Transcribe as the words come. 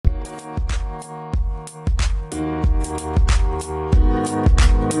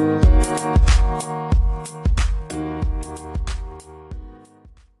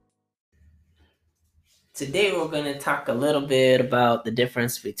Today we're going to talk a little bit about the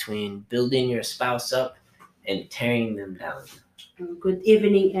difference between building your spouse up and tearing them down. Good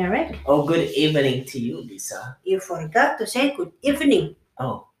evening, Eric. Oh, good evening to you, Lisa. You forgot to say good evening.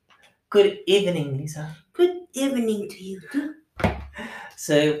 Oh, good evening, Lisa. Good evening to you too.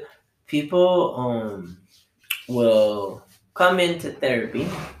 So, people will come into therapy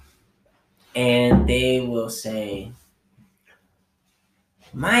and they will say,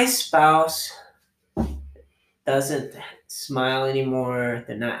 my spouse doesn't smile anymore,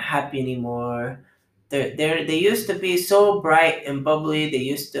 they're not happy anymore. They used to be so bright and bubbly. They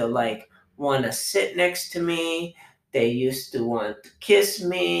used to want to sit next to me. They used to want to kiss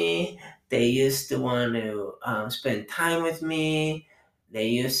me. They used to want to spend time with me. They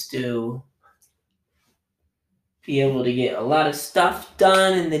used to be able to get a lot of stuff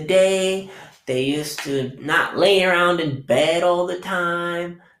done in the day. They used to not lay around in bed all the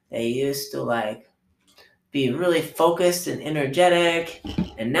time. They used to be really focused and energetic,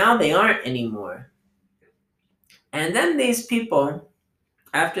 and now they aren't anymore. And then these people,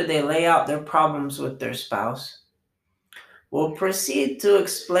 after they lay out their problems with their spouse, will proceed to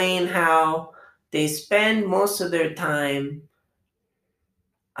explain how they spend most of their time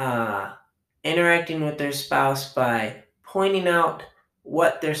uh, interacting with their spouse by pointing out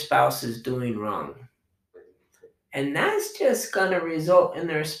what their spouse is doing wrong. And that's just going to result in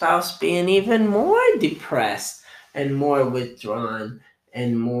their spouse being even more depressed and more withdrawn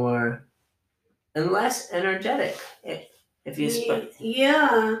and less energetic. If you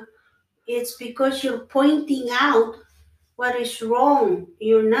Yeah, it's because you're pointing out what is wrong.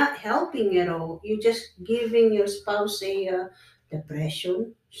 You're not helping at all. You're just giving your spouse a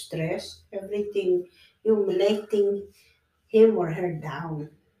depression, stress, everything. You're letting him or her down.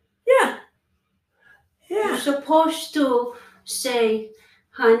 Yeah. You're supposed to say,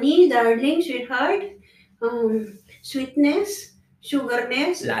 honey, darling, sweetheart, sweetness,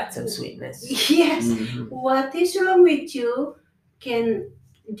 sugarness. Lots of sweetness. Yes. Mhm. What is wrong with you? Can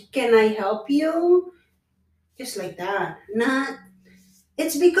I help you? Just like that. Not.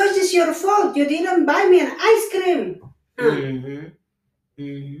 It's because it's your fault. You didn't buy me an ice cream.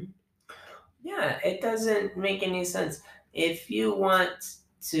 Yeah, it doesn't make any sense. If you want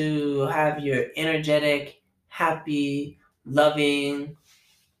to have your energetic, happy, loving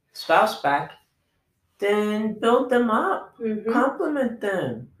spouse back, then build them up, compliment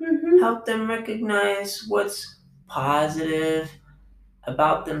them, help them recognize what's positive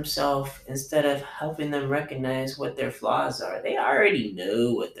about themselves instead of helping them recognize what their flaws are. They already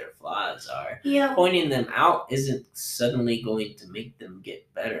know what their flaws are. Yeah. Pointing them out isn't suddenly going to make them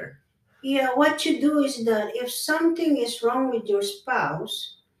get better. Yeah, what you do is that if something is wrong with your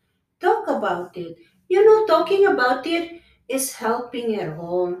spouse, talk about it. Talking about it is helping at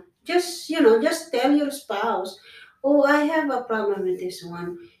all. Just tell your spouse, oh, I have a problem with this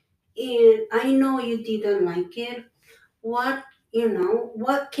one. And I know you didn't like it. What can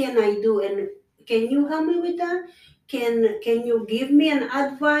I do? And can you help me with that? Can you give me an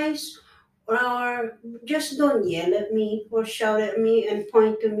advice? Or just don't yell at me or shout at me and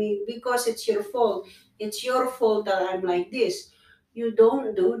point to me because it's your fault. It's your fault that I'm like this. You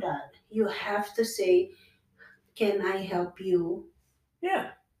don't do that. You have to say, can I help you?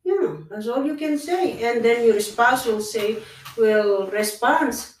 Yeah. That's all you can say. And then your spouse will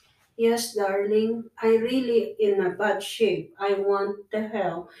respond, yes, darling, I really in a bad shape. I want the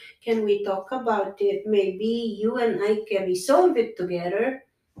help. Can we talk about it? Maybe you and I can resolve it together.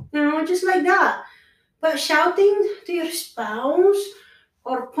 Just like that. But shouting to your spouse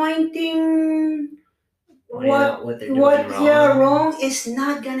or pointing Out what they're doing what wrong. you're wrong is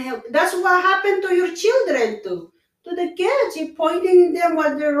not gonna help. That's what happened to your children too. To the kids, you pointing them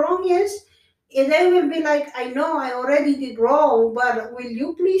what their wrong is, and they will be like, I know I already did wrong, but will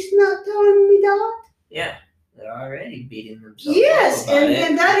you please not tell me that? Yeah, they're already beating themselves Yes, up about it.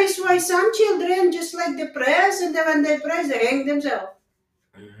 and that is why some children just like depressed, and then when they depressed, they hang themselves.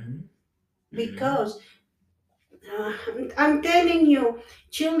 Because I'm telling you,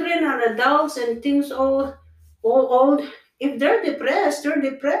 children are adults and things all old. If they're depressed, they're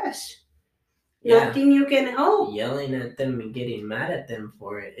depressed. Yeah. Nothing you can help. Yelling at them and getting mad at them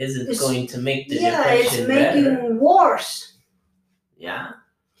for it isn't It's- going to make the Yeah, depression it's making better. worse. Yeah.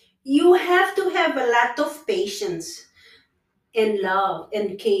 You have to have a lot of patience and love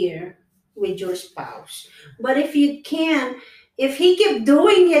and care with your spouse. But if you can, if he keep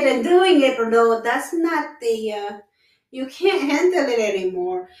doing it and doing it, no, that's not the. You can't handle it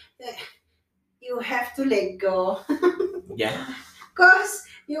anymore. You have to let go. Yeah. Because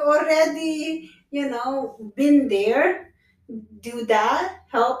you already, been there. Do that.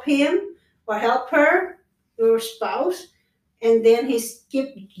 Help him or help her. your spouse, and then he's keep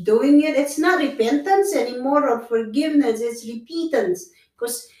doing it. It's not repentance anymore or forgiveness. It's repentance,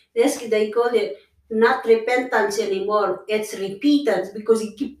 because this they call it not repentance anymore. It's repentance because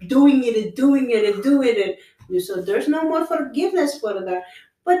he keep doing it and doing it and doing it. So there's no more forgiveness for that.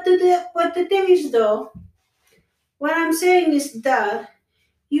 But the thing is though, what I'm saying is that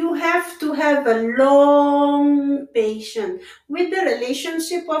you have to have a long patience with the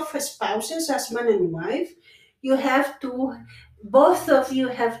relationship of spouses, husband and wife. You have to, both of you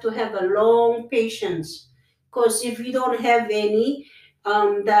have to have a long patience, because if you don't have any,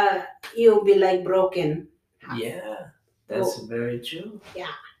 that you'll be like broken. Yeah, that's very true.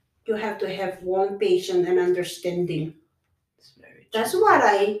 Yeah, you have to have long patience and understanding. It's very true. That's what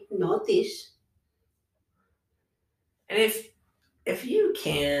I notice. And if you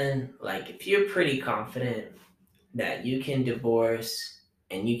can, like, if you're pretty confident that you can divorce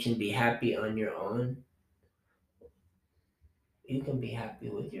and you can be happy on your own, you can be happy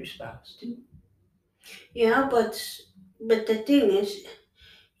with your spouse too. Yeah, but the thing is,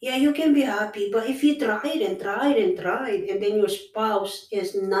 yeah, you can be happy, but if you tried and tried and tried, and then your spouse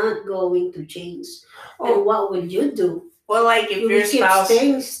is not going to change, then what will you do? Well, like if You your will keep spouse,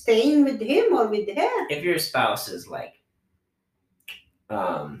 staying with him or with her. if your spouse is like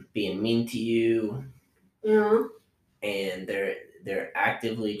being mean to you, Yeah. and they're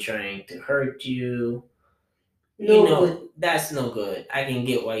actively trying to hurt you, No good. that's no good. I can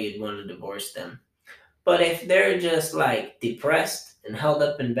get why you'd want to divorce them. But if they're just like depressed and held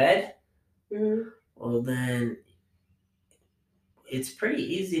up in bed, well, then it's pretty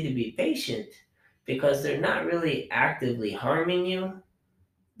easy to be patient because they're not really actively harming you.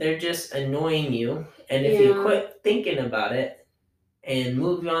 They're just annoying you. And if you quit thinking about it and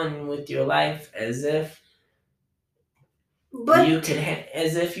move on with your life as if you could,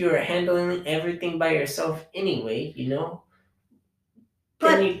 as if you were handling everything by yourself anyway,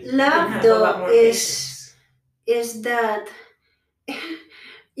 But love though is that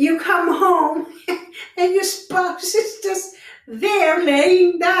you come home and your spouse is just there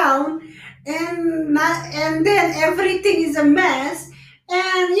laying down, and then everything is a mess,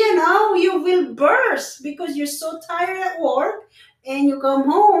 and you will burst because you're so tired at work, and you come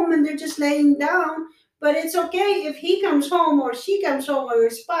home and they're just laying down. But it's okay if he comes home or she comes home or your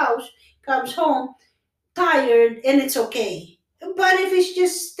spouse comes home tired, and it's okay. But if it's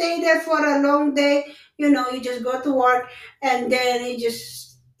just stay there for a long day, you just go to work, and then you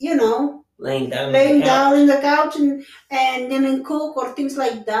just, laying down in the couch, and then cook or things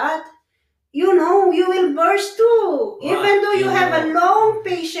like that, you will burst too. Even though you have a long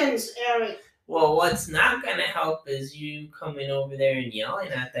patience, Eric. Well, what's not going to help is you coming over there and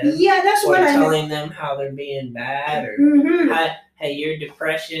yelling at them. Yeah, that's what I telling them how they're being bad, or hey, your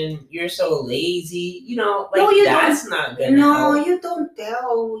depression, you're so lazy. That's not going to help. No, you don't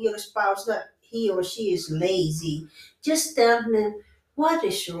tell your spouse that he or she is lazy. Just tell them, what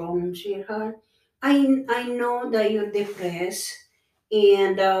is wrong, sweetheart? I know that you're depressed,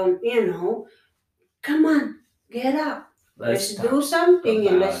 and come on, get up. Let's do something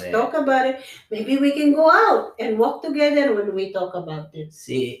and let's talk about it. Maybe we can go out and walk together when we talk about it.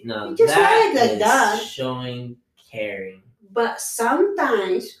 See, no, just like that. Showing caring. But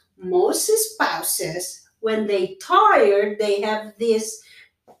sometimes most spouses, when they tired, they have this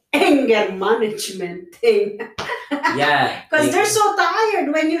anger management thing. Yeah. Because they're so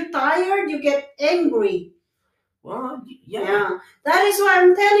tired. When you're tired, you get angry. Well, yeah. That is why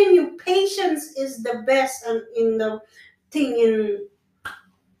I'm telling you, patience is the best in the thing in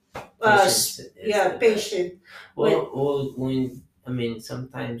patient. When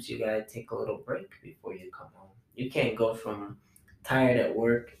sometimes you gotta take a little break before you come home. You can't go from tired at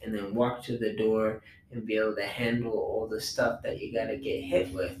work and then walk to the door and be able to handle all the stuff that you gotta get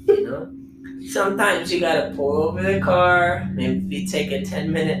hit with, Sometimes you gotta pull over the car, maybe take a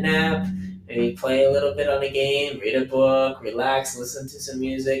 10-minute nap, maybe play a little bit on a game, read a book, relax, listen to some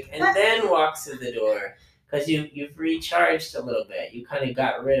music, and then walk to the door. Because you've recharged a little bit. You kind of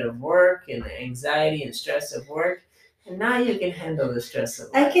got rid of work and the anxiety and stress of work, and now you can handle the stress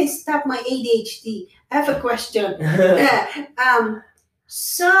of life. I can stop my ADHD. I have a question.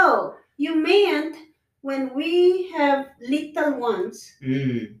 So, you meant when we have little ones,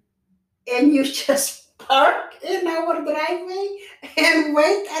 and you just park in our driveway and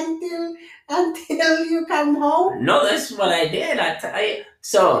wait until you come home? No, that's what I did. I tell you.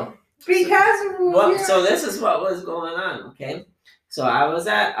 So this is what was going on. Okay, so I was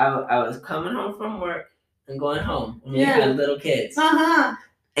coming home from work and going home when we had little kids,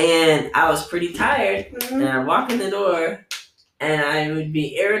 and I was pretty tired, and I walk in the door, and I would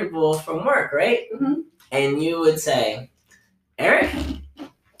be irritable from work, right? and you would say, Eric,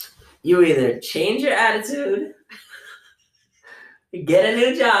 you either change your attitude, get a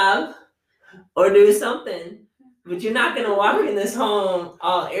new job, or do something, but you're not gonna walk in this home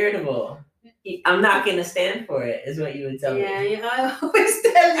all irritable. I'm not gonna stand for it, is what you would tell me. Yeah, I always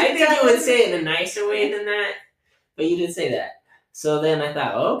tell you. I think you would say it in a nicer way than that, but you didn't say that. So then I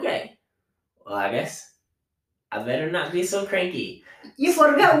thought, okay, well, I guess I better not be so cranky. You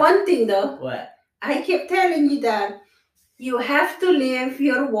forgot one thing though. What? I keep telling you that you have to leave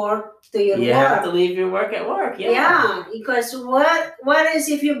your work to your You work. have to leave your work at work, yeah. Yeah, because what is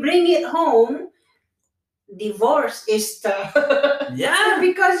if you bring it home, divorce is the Yeah.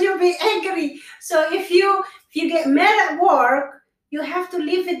 because you'll be angry. So if you get mad at work, you have to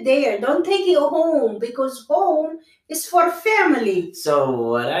leave it there. Don't take it home because home is for family. So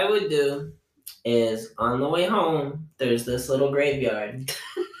what I would do is on the way home, there's this little graveyard.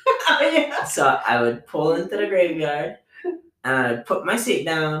 Yeah. So I would pull into the graveyard and I'd put my seat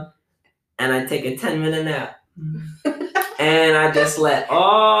down and I'd take a 10-minute nap. And I just let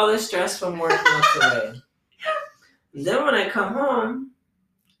all the stress from work melt away. Then when I come home,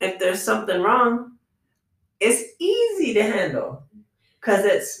 if there's something wrong, it's easy to handle.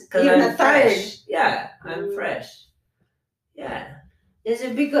 Because I'm fresh. Yeah, I'm fresh. Yeah. Is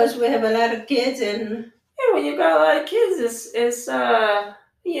it because we have a lot of kids and Yeah, when you got a lot of kids, it's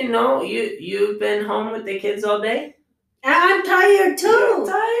you know, you've been home with the kids all day. I'm tired too. You're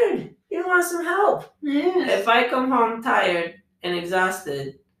tired. You want some help. Yeah. If I come home tired and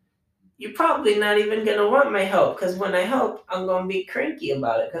exhausted, you're probably not even gonna want my help because when I help, I'm gonna be cranky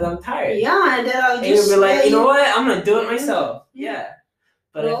about it because I'm tired. Yeah, and then I'll And just you'll be like, you know what? I'm gonna do it myself. Yeah.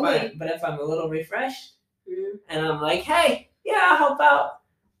 Yeah. But if I'm a little refreshed and I'm like, hey, yeah, I'll help out,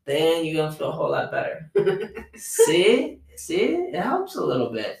 then you're gonna feel a whole lot better. See, it helps a little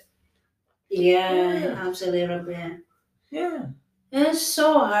bit. Yeah, it helps a little bit. Yeah. It's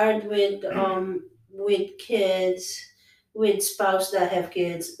so hard with kids, with spouse that have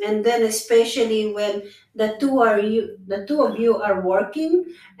kids, and then especially when the two of you are working,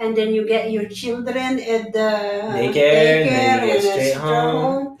 and then you get your children at the daycare and then you get straight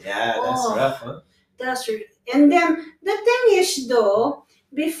home. Yeah, that's rough, huh? That's and then the thing is though,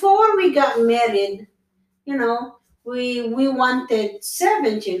 before we got married, you know, we wanted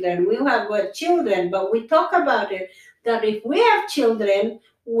 7 children. We have children, but we talk about it that if we have children,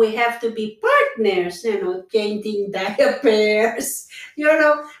 we have to be partners. You know, changing diapers. You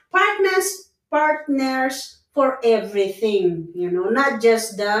know, partners for everything. You know, not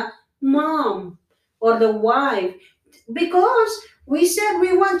just the mom or the wife, because we said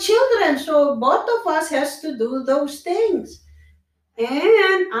we want children, so both of us has to do those things.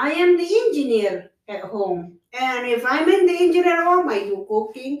 And I am the engineer at home. And if I'm in the engineer at home, I do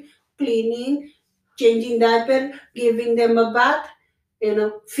cooking, cleaning, changing diaper, giving them a bath, you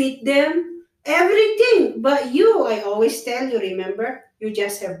know, feed them, everything. But you, I always tell you, remember, you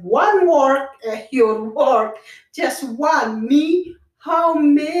just have one work, your work, just one. Me, how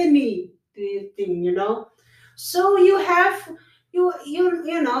many do you think, you know? So you have, you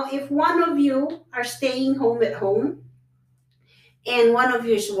know, if one of you are staying home at home, and one of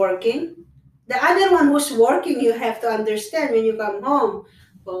you is working, the other one who's working, you have to understand when you come home.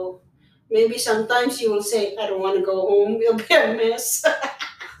 Well, maybe sometimes you will say, I don't want to go home, it'll be a mess.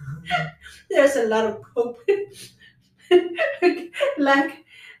 There's a lot of hope. like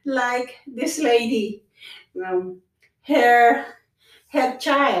this lady, her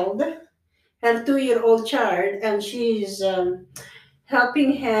child, her 2-year-old child, and she's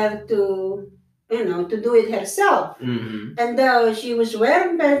helping her to, you know, to do it herself. Mm-hmm. And she was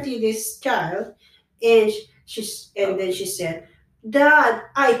wearing panty, this child, and then she said, "Dad,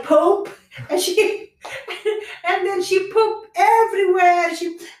 I poop," and she and then she pooped everywhere.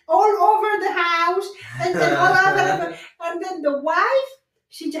 She all over the house, and then all over, and then the wife,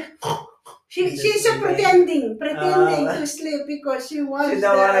 she's pretending to sleep because she wants. She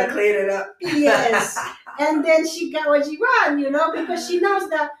don't want to clean it up. Yes, and then she got what she want, you know, because she knows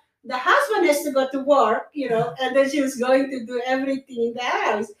that the husband has to go to work, you know, and then she was going to do everything in the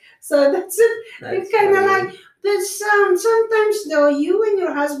house. So that's it. It's kind of like this. Sometimes though, you and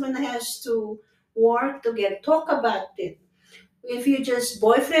your husband has to work together, talk about it. If you just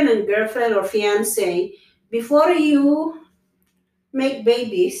boyfriend and girlfriend or fiance, before you make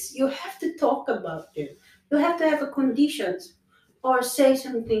babies, you have to talk about it. You have to have a conditions or say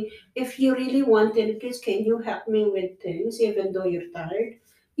something. If you really wanted kids, can you help me with things even though you're tired?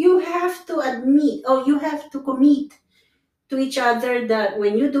 You have to admit or you have to commit to each other that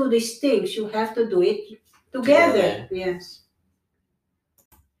when you do these things, you have to do it together. Yes.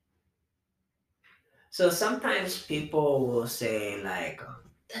 So sometimes people will say like,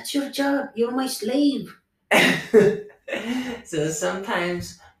 That's your job. You're my slave. so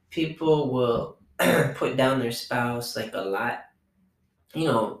sometimes people will put down their spouse like a lot,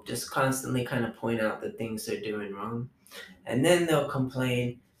 just constantly kind of point out the things they're doing wrong. And then they'll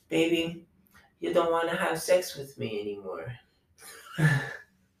complain, baby, you don't want to have sex with me anymore.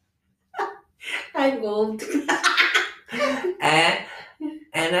 I won't. and,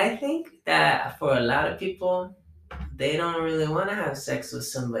 and I think that for a lot of people, they don't really want to have sex with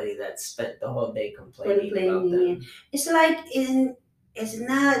somebody that spent the whole day complaining about Complaining. Yeah. them. It's like it's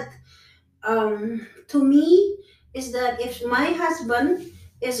not to me is that if my husband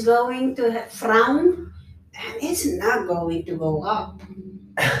is going to frown, then it's not going to go up.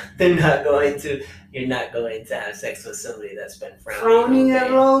 They're not going to. You're not going to have sex with somebody that's been Frowning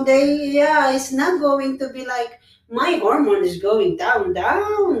frowning all day, yeah, it's not going to be like my hormone is going down,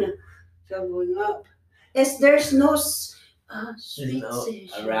 down, so going up. It's there's no There's sweet no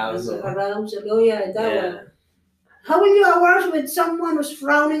sensation, arousal. arousal. Oh yeah, that Yeah. one. How will you arouse with someone who's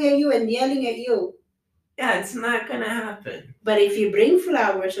frowning at you and yelling at you? Yeah, it's not gonna happen. But if you bring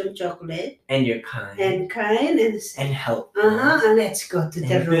flowers and chocolate And you're kind and helpful. and let's go to the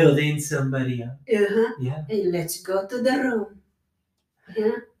and room. building somebody up. Yeah. And let's go to the room.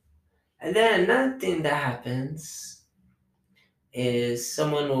 Yeah. And then another thing that happens is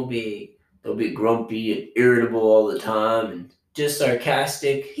someone they'll be grumpy and irritable all the time and just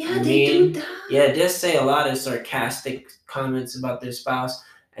sarcastic. Yeah, and they mean. do that. Yeah, just say a lot of sarcastic comments about their spouse,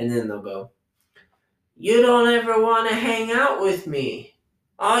 and then they'll go, "You don't ever want to hang out with me.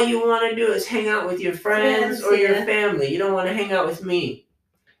 All you want to do is hang out with your friends or your yeah. family. You don't want to hang out with me."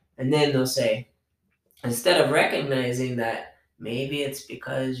 And then they'll say, instead of recognizing that maybe it's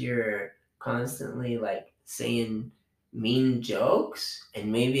because you're constantly like saying mean jokes,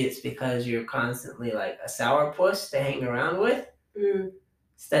 and maybe it's because you're constantly like a sourpuss to hang around with,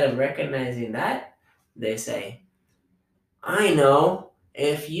 instead of recognizing that, they say, "I know,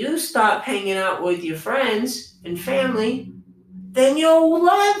 if you stop hanging out with your friends and family, then you'll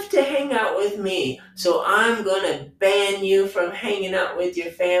love to hang out with me. So I'm gonna ban you from hanging out with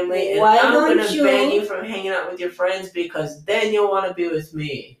your family, and Why I'm don't gonna you- ban you from hanging out with your friends, because then you'll want to be with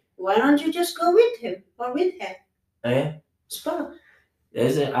me." Why don't you just go with him or with her? Eh? Spouse.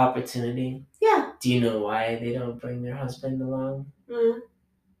 There's an opportunity. Yeah. Do you know why they don't bring their husband along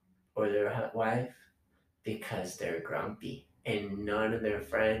or their wife? Because they're grumpy, and none of their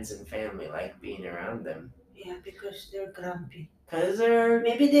friends and family like being around them. Yeah, because they're grumpy. Because they're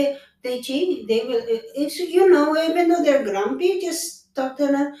Maybe they change. They will. It's even though they're grumpy, just talk to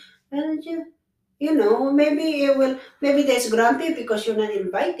them. And maybe it will. Maybe they're grumpy because you're not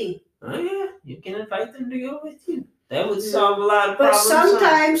inviting. Oh yeah, you can invite them to go with you. That would solve a lot of But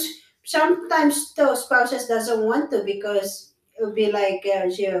problems. sometimes the spouses doesn't want to because it will be like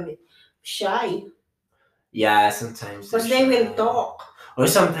shy. Yeah, sometimes. Because they will talk. Or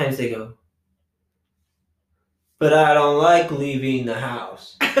sometimes they go, "But I don't like leaving the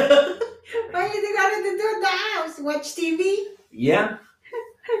house." Why you gotta do the house? Watch TV? Yeah.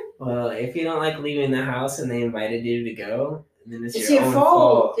 Well, if you don't like leaving the house and they invited you to go, then it's your own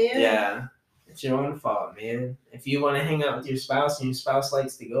fault. Yeah. It's your own fault, man. If you want to hang out with your spouse and your spouse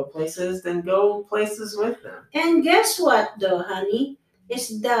likes to go places, then go places with them. And guess what, though, honey?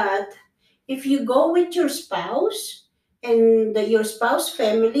 Is that if you go with your spouse and your spouse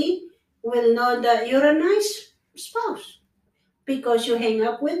family will know that you're a nice spouse because you hang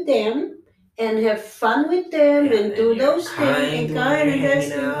up with them and have fun with them and do those things and kind and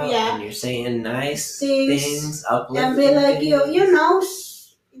that's and you're saying nice things, uplifting and be like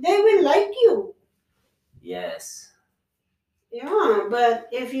things. they will like you. Yes. Yeah, but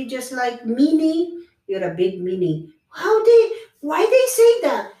if you just like meanie, you're a big meanie. Why they say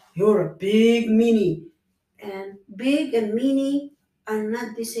that? You're a big meanie. And big and meanie are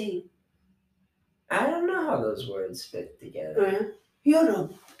not the same. I don't know how those words fit together. You're a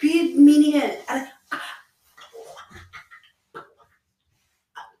big meanie.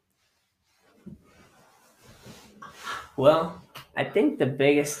 Well, I think the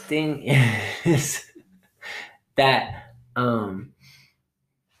biggest thing is that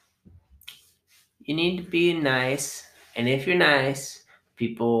you need to be nice, and if you're nice,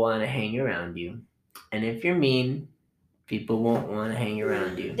 people want to hang around you, and if you're mean, people won't want to hang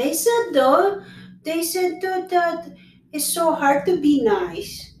around you. They said that it's so hard to be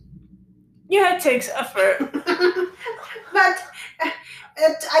nice. Yeah, it takes effort. But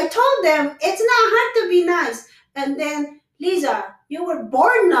I told them it's not hard to be nice. And then, Lisa, you were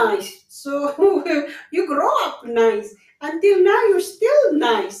born nice, so you grow up nice. Until now, you're still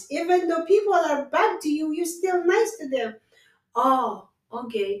nice. Even though people are bad to you, you're still nice to them. Oh,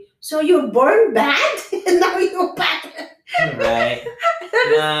 okay. So you're born bad, and now you're bad. Right?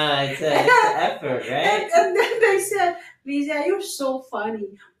 Nah, it's the effort, right? And then they said, Lisa, you're so funny.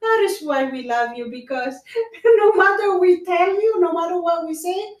 That is why we love you, because no matter we tell you, no matter what we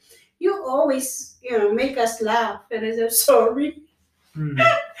say, you always, make us laugh. And I said, sorry. Hmm.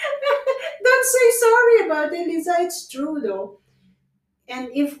 Don't say sorry about it, Lisa. It's true though. And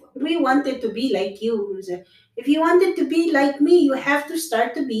if we wanted to be like you, Lisa, if you wanted to be like me, you have to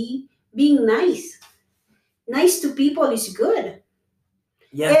start to be being nice. Nice to people is good.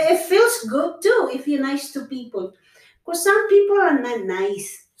 Yeah. It feels good too if you're nice to people. Because some people are not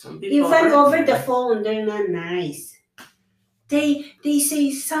nice. Some people Even aren't over the nice. phone, they're not nice. They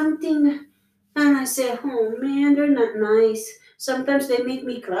say something, and I say, oh man, they're not nice. Sometimes they make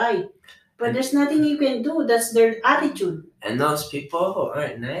me cry. But And- there's nothing you can do. That's their attitude. And those people who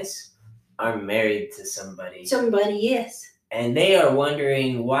aren't nice are married to somebody. Somebody, yes. And they are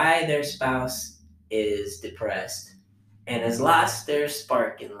wondering why their spouse is depressed and has lost their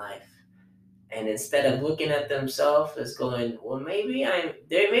spark in life. And instead of looking at themselves as going, well, maybe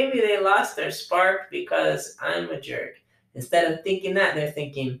they lost their spark because I'm a jerk. Instead of thinking that, they're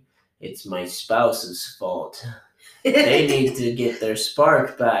thinking, it's my spouse's fault. They need to get their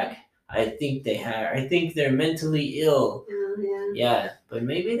spark back. I think they're mentally ill. Yeah. Yeah, but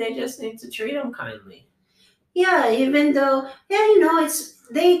maybe they just need to treat them kindly. Yeah, even though,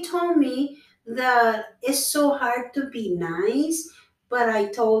 they told me that it's so hard to be nice, but I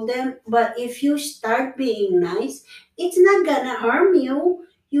told them, but if you start being nice, it's not gonna harm you.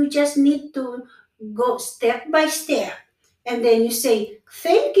 You just need to go step by step. And then you say,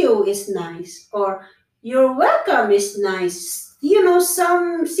 thank you is nice, or you're welcome is nice.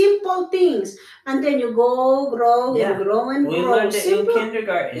 Some simple things. And then you grow Yeah. and grow and We grow. learned it in Simple.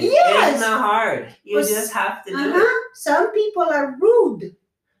 kindergarten. Yes. It's not hard. You Was- just have to do it. Some people are rude.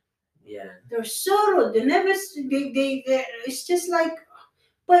 Yeah. They're so rude. They never. It's just like,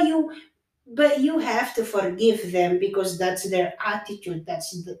 but you have to forgive them because that's their attitude.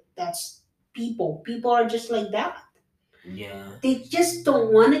 That's people. People are just like that. Yeah. They just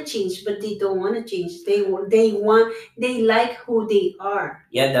don't want to change, but they don't want to change. They like who they are.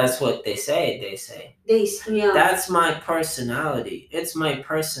 Yeah, that's what they say. Yeah. That's my personality. It's my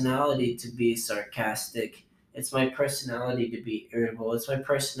personality to be sarcastic. It's my personality to be irritable. It's my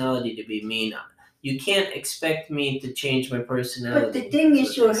personality to be mean. You can't expect me to change my personality. But the thing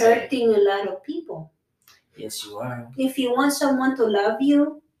That's is, what you're they say. hurting a lot of people. Yes, you are. If you want someone to love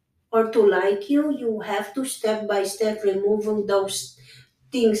you or to like you, you have to step by step removing those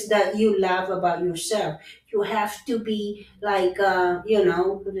things that you love about yourself. You have to be like,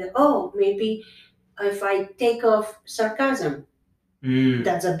 maybe if I take off sarcasm,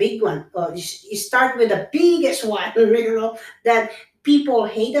 that's a big one. You start with the biggest one, that people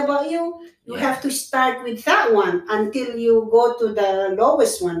hate about you. You Yeah. have to start with that one until you go to the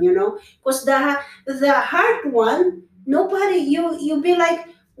lowest one, because the hard one, nobody, you be like,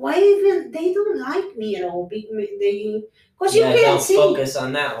 why even they don't like me at all? Because you Yeah, can't don't see. focus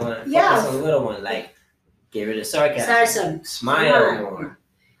on that one. Yeah. Focus on the little one. Like, get rid of sarcasm. Sarcasm. Smile Smile. more.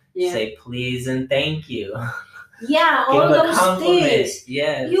 Yeah. Say please and thank you. Yeah, Give all a those compliment. things.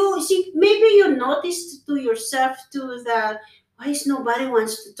 Yes. You see, maybe you noticed to yourself too that why is nobody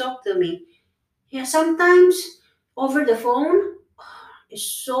wants to talk to me? Yeah, sometimes over the phone, it's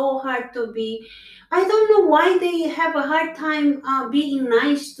so hard to be. I don't know why they have a hard time being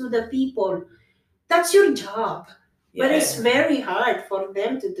nice to the people. That's your job. Yeah. But it's very hard for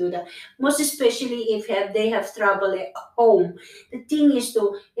them to do that. Most especially if they have trouble at home. The thing is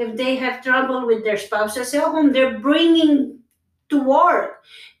though, if they have trouble with their spouses at home, they're bringing to work.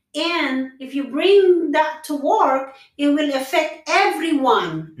 And if you bring that to work, it will affect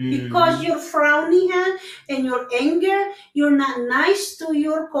everyone because you're frowning and your anger. You're not nice to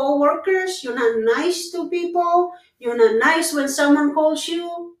your coworkers. You're not nice to people. You're not nice when someone calls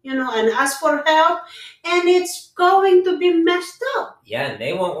you, and asks for help. And it's going to be messed up. Yeah, and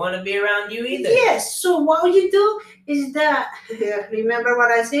they won't want to be around you either. Yes. So what you do is that, remember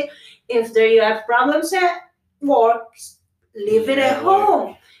what I say? If there you have problems at work, leave it at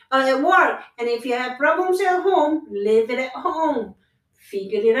home. At work, and if you have problems at home, leave it at home.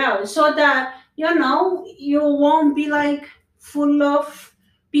 Figure it out so that you won't be like full of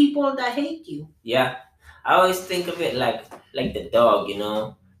people that hate you. Yeah, I always think of it like the dog.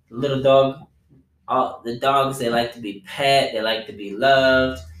 The little dog. All the dogs, they like to be pet. They like to be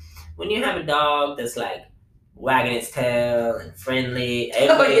loved. When you have a dog that's like wagging its tail and friendly.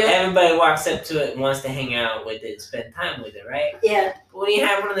 Oh, yeah. Everybody walks up to it and wants to hang out with it, spend time with it, right? Yeah. But when you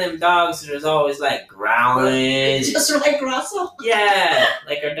have one of them dogs that's always like growling, Just like Russell. yeah,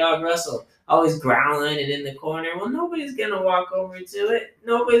 like our dog Russell, always growling and in the corner. Well, nobody's gonna walk over to it.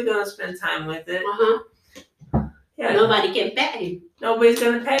 Nobody's gonna spend time with it. Yeah. Nobody can pet him. Nobody's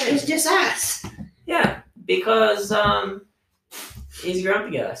gonna pet him. It's just us. Yeah, because he's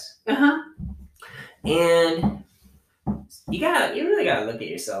grumpy us. And you really gotta look at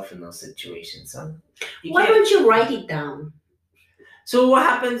yourself in those situations, huh? Why don't you write it down? So what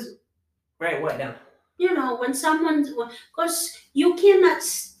happens? Write what down? When someone, because you cannot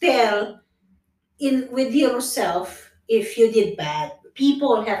tell with yourself if you did bad.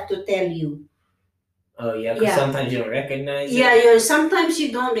 People have to tell you. Oh yeah, because sometimes you don't recognize it. Yeah, sometimes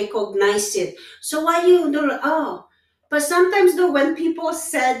you don't recognize it. So why you don't? But sometimes though, when people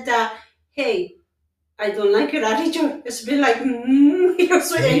said, "Hey, I don't like your attitude," it's been like, you're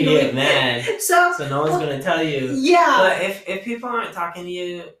so angry. You get mad. So no one's gonna tell you. Yeah. But if people aren't talking to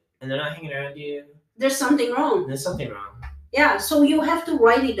you and they're not hanging around you, there's something wrong. There's something wrong. Yeah. So you have to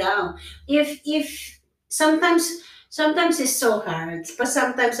write it down. If sometimes it's so hard, but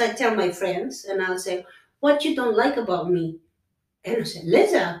sometimes I tell my friends and I'll say, "What you don't like about me?" And I say,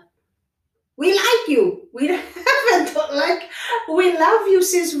 "Liza, we like you. We haven't we love you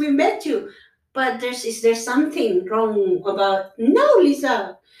since we met you. But is there something wrong about?" "No,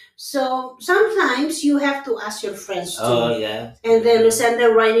 Lisa." So sometimes you have to ask your friends too. Oh yeah. And then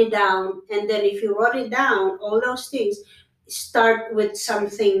write it down. And then if you wrote it down, all those things, start with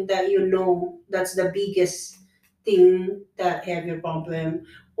something that that's the biggest thing that have your problem.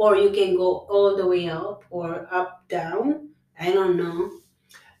 Or you can go all the way up or up, down. I don't know.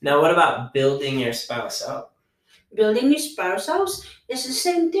 Now what about building your spouse up? Building your spouse up is the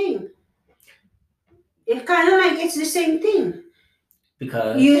same thing. It's kind of like it's the same thing.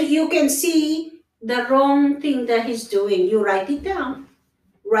 Because you can see the wrong thing that he's doing. You write it down.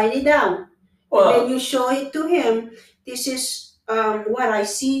 Write it down. Well, and then you show it to him. This is what I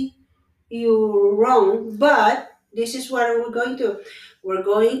see you wrong, but this is what we're going to. We're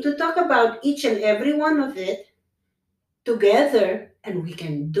going to talk about each and every one of it together, and we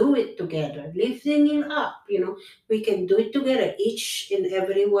can do it together, lifting it up. We can do it together, each and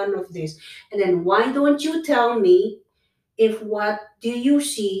every one of this. And then why don't you tell me what do you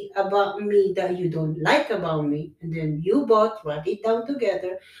see about me that you don't like about me? And then you both write it down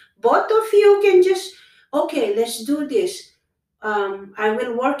together. Both of you can just, okay, let's do this. I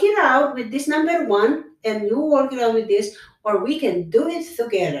will work it out with this number one, and you work it out with this, or we can do it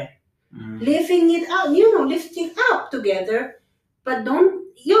together. Lifting it up, lifting up together. But don't,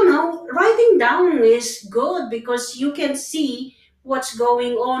 writing down is good because you can see what's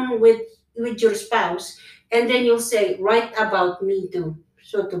going on with your spouse. And then you'll say, write about me too.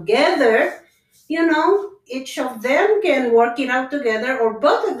 So together, each of them can work it out together, or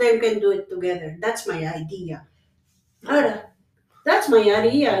both of them can do it together. That's my idea. That's my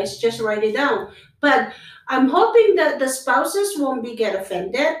idea. It's just write it down. But I'm hoping that the spouses won't get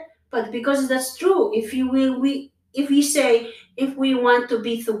offended. But because that's true, if we say, if we want to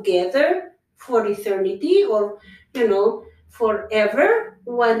be together for eternity or forever,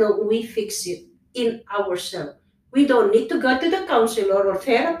 why don't we fix it in ourselves? We don't need to go to the counselor or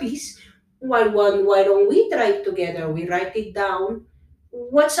therapist. Why don't we try it together? We write it down.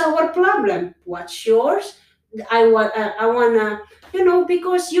 What's our problem? What's yours? I wanna,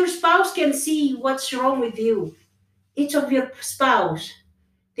 because your spouse can see what's wrong with you. Each of your spouse,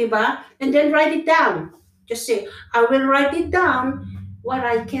 diba? And then write it down. Just say, I will write it down what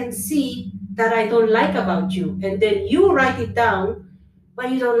I can see that I don't like about you. And then you write it down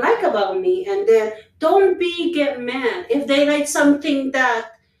what you don't like about me. And then don't get mad. If they write something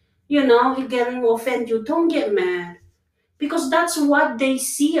that, it getting offend you, don't get mad. Because that's what they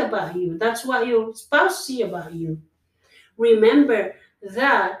see about you. That's what your spouse see about you. Remember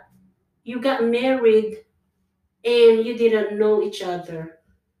that you got married and you didn't know each other.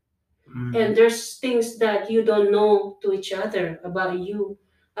 And there's things that you don't know to each other about you,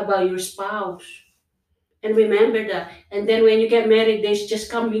 about your spouse. And remember that. And then when you get married, there's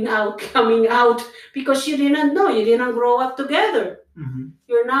just coming out because you didn't know, you didn't grow up together.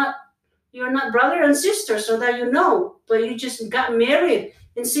 You're not brother and sister, so that but you just got married.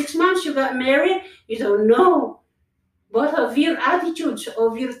 In 6 months you got married, you don't know both of your attitudes,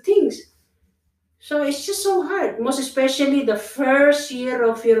 of your things. So it's just so hard, most especially the first year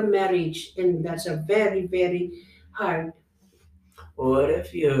of your marriage, and that's a very, very hard. What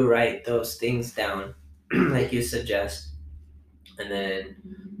if you write those things down, like you suggest, and then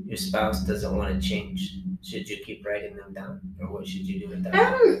your spouse doesn't want to change? Should you keep writing them down, or what should you do with that?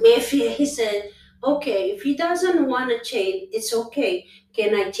 If he said, okay, if he doesn't want to change, it's okay.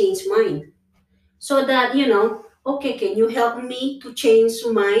 Can I change mine? So that, okay, can you help me to change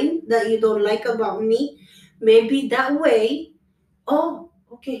mine that you don't like about me? Maybe that way, oh,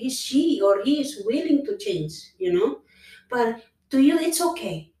 okay, she or he is willing to change. But to you, it's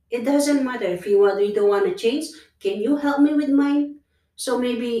okay. It doesn't matter if you don't want to change. Can you help me with mine? So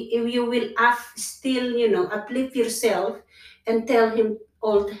maybe if you will still, uplift yourself and tell him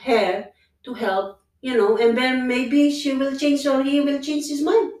or her to help, and then maybe she will change or he will change his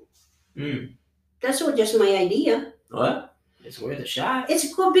mind. Hmm. That's what just my idea. Well, it's worth a shot.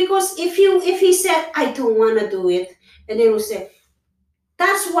 It's good because if he said I don't want to do it, and then we say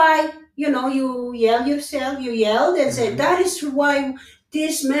that's why you yelled and said Mhm. that is why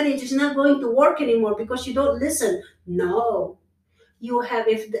this marriage is not going to work anymore because you don't listen. No, you have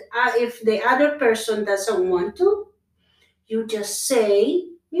if the other person doesn't want to, you just say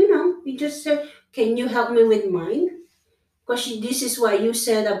can you help me with mine? Because this is why you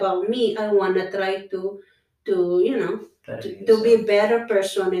said about me. I want to try to Better to be a yourself. better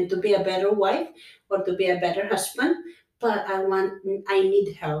person and to be a better wife or to be a better husband, but I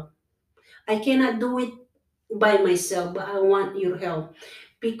need help. I cannot do it by myself, but I want your help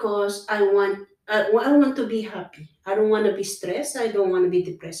because I want to be happy. I don't want to be stressed. I don't want to be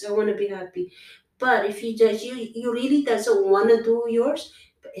depressed. I want to be happy. But if you really doesn't want to do yours,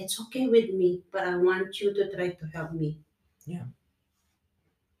 it's okay with me. But I want you to try to help me. Yeah.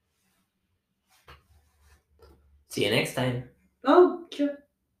 See you next time. Oh, sure.